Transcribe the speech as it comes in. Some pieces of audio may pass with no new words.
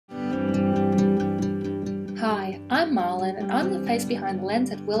I'm Marlon and I'm the face behind the lens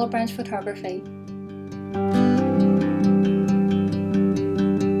at Willow Photography.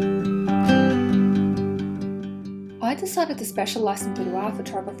 I decided to specialise in boudoir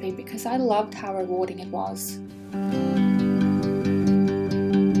photography because I loved how rewarding it was.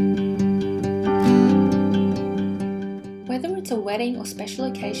 Whether it's a wedding or special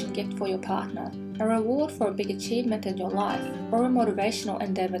occasion gift for your partner, a reward for a big achievement in your life, or a motivational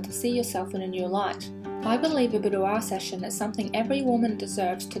endeavour to see yourself in a new light, I believe a boudoir session is something every woman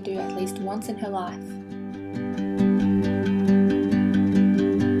deserves to do at least once in her life.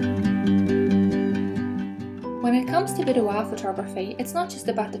 When it comes to boudoir photography, it's not just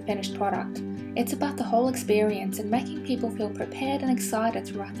about the finished product, it's about the whole experience and making people feel prepared and excited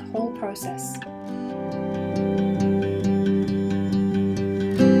throughout the whole process.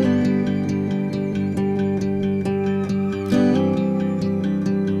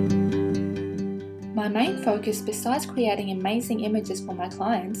 My main focus, besides creating amazing images for my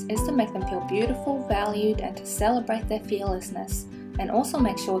clients, is to make them feel beautiful, valued, and to celebrate their fearlessness, and also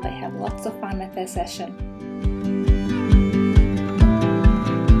make sure they have lots of fun at their session.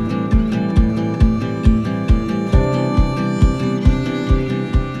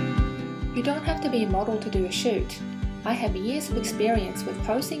 You don't have to be a model to do a shoot. I have years of experience with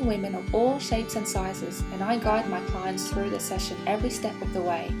posing women of all shapes and sizes, and I guide my clients through the session every step of the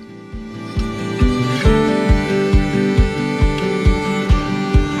way.